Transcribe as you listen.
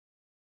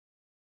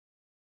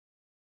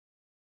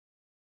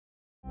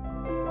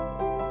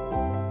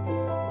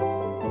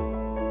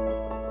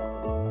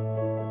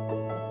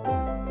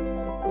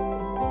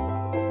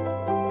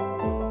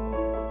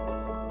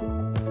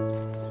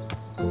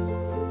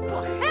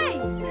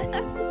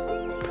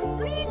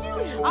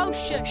Oh,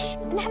 shush.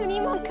 Never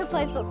knew Mum could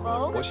play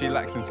football. What she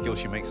lacks in skill,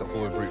 she makes up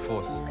for with brute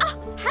force. Ah,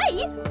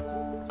 hey!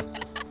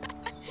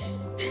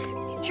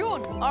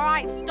 John, all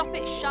right, stop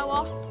it, show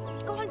off.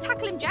 Go on,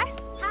 tackle him,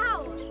 Jess.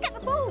 How? Just get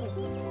the ball.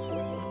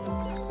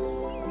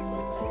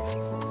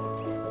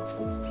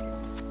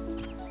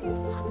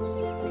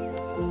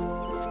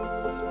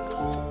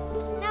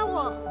 Now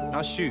what?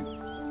 Now shoot.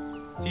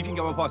 See if you can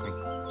get one past me.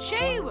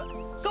 Shoot!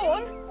 Go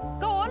on,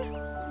 go on.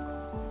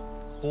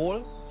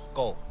 Ball,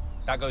 goal.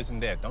 That goes in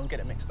there. Don't get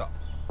it mixed up.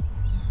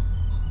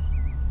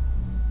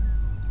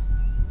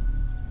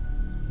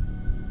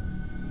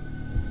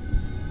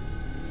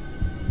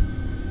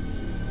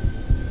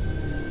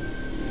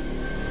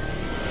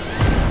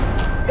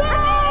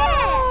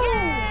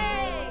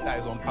 That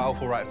is on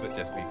powerful right foot,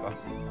 Jess Beaker.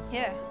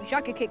 Yeah, wish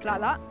I could kick like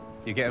that.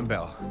 You're getting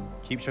better.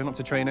 Keep showing up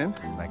to training,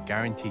 and I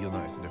guarantee you'll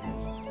notice the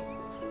difference.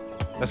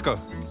 Let's go.